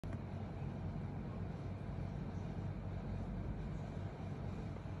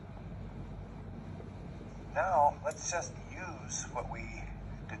Now, let's just use what we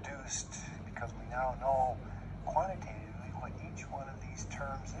deduced, because we now know quantitatively what each one of these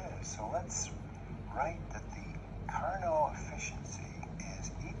terms is. So let's write that the Carnot efficiency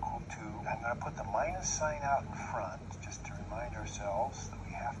is equal to, I'm going to put the minus sign out in front, just to remind ourselves that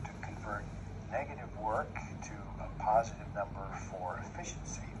we have to convert negative work to a positive number for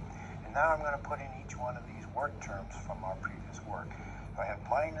efficiency. And now I'm going to put in each one of these work terms from our previous work. So I have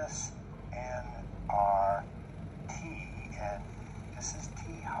minus nRT, and this is T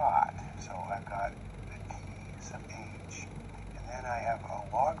hot, so I've got the T sub H. And then I have a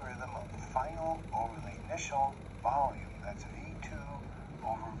logarithm of the final over the initial volume, that's V2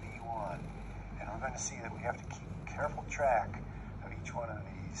 over V1. And we're going to see that we have to keep careful track of each one of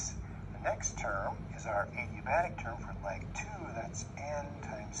these. The next term is our adiabatic term for leg 2, that's N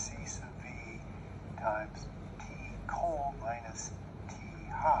times C sub V times T cold minus T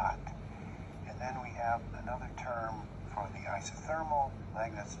hot. And then we have another term for the isothermal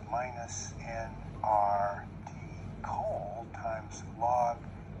leg, that's minus nRT cold times log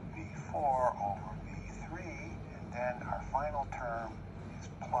V4 over V3. And then our final term is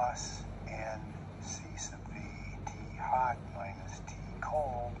plus NC sub V T hot minus T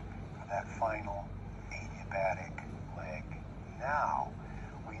cold for that final adiabatic leg. Now,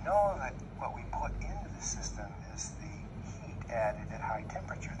 we know that what we put into the system is the heat added at high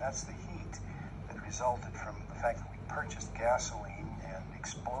temperature. That's the heat that resulted from the fact that we purchased gasoline and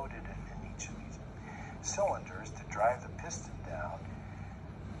exploded it in each of these cylinders to drive the piston down.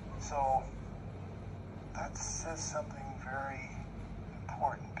 So that says something very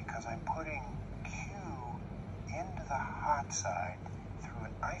important, because I'm putting Q into the hot side through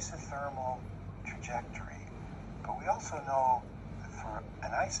an isothermal trajectory. But we also know that for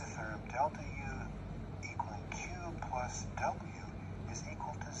an isotherm, delta U equaling Q plus W is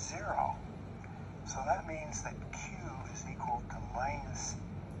equal to 0. So that means that Q is equal to minus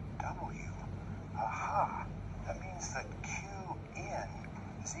W. Aha! That means that Q in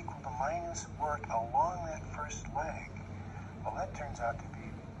is equal to minus work along that first leg. Well, that turns out to be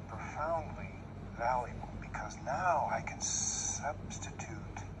profoundly valuable, because now I can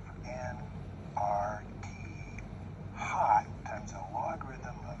substitute nRT hot times a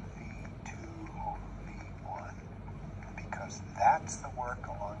logarithm of V2 over V1, because that's the work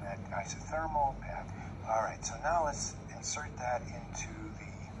along that isothermal path. All right, so now let's insert that into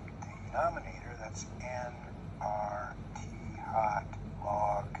the denominator. That's nRT hot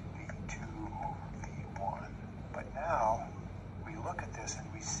log V2 over V1. But now we look at this and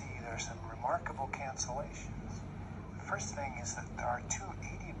we see there's some remarkable cancellations. The first thing is that our two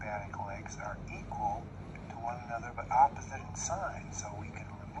adiabatic legs are equal to one another but opposite in sign. So we can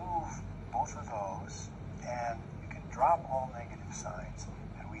remove both of those and you can drop all negative signs,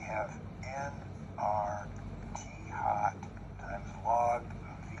 and we have nRT hot times log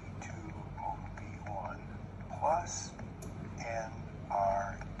of V2 over V1 plus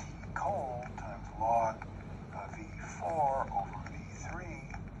nRT cold times log of V4 over V3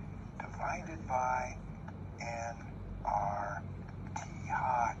 divided by nRT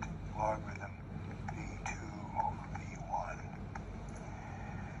hot logarithm V2 over V1.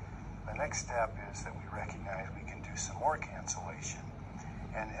 The next step is that we recognize we can do some more cancellation.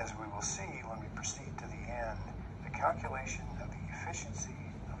 And as we will see when we proceed to the end, the calculation of the efficiency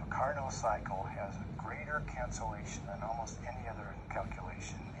of a Carnot cycle has a greater cancellation than almost any other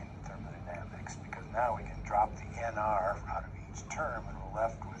calculation in thermodynamics, because now we can drop the NR out of each term and we're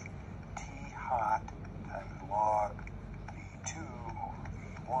left with T hot times log V2 over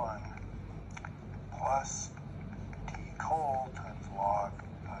V1 plus T cold times log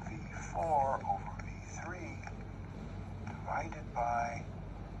of V4 over V3 divided by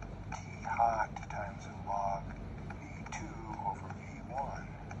T hot times log V2 over V1.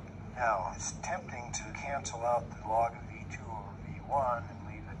 Now, it's tempting to cancel out the log of V2 over V1 and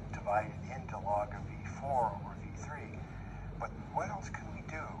leave it divided into log of V4 over V3. But what else can we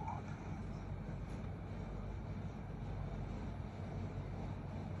do?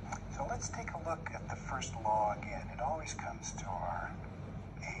 So let's take a look at the first law again. It always comes to our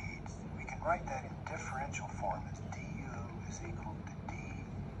aid. We can write that in differential form as du is equal to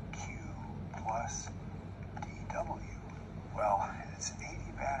dq plus dw. Well, it's an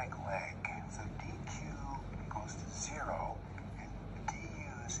adiabatic leg, so dq goes to 0 and du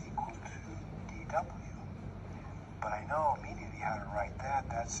is equal to dw. But I know immediately how to write that.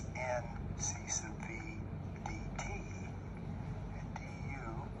 That's nc sub v dt, and du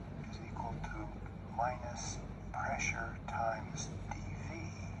is equal to minus pressure times dv.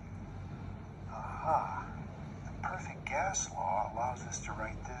 Aha! The perfect gas law allows us to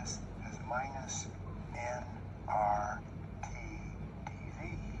write this as minus nRT dV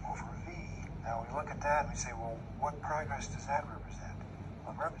over V. Now we look at that and we say, well, what progress does that represent?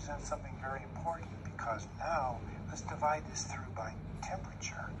 Well, it represents something very important, because now let's divide this through by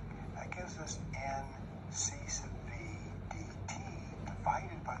temperature. That gives us nC sub V dt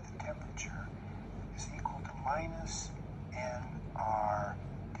divided by the temperature is equal to minus nR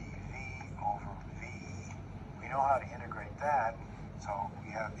dV over V. We know how to integrate that, so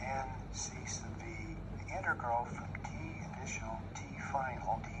we have nC sub V, the integral from t initial t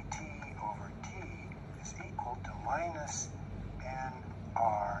final dt over t is equal to minus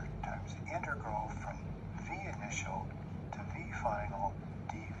nR times the integral from V initial to V final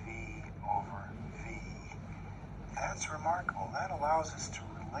dV over V. That's remarkable. That allows us to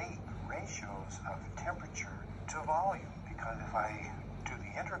relate ratios of temperature to volume, because if I do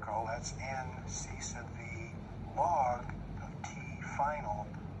the integral, that's nC sub V log of T final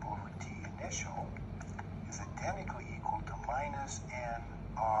over T initial is identically equal to minus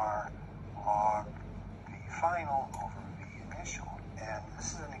nR log V final over V initial. And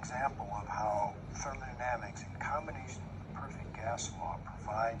this is an example of how thermodynamics in combination with perfect gas law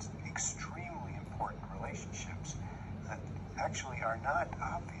provides extremely important relationships that actually are not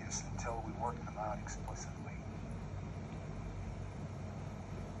obvious until we work them out explicitly.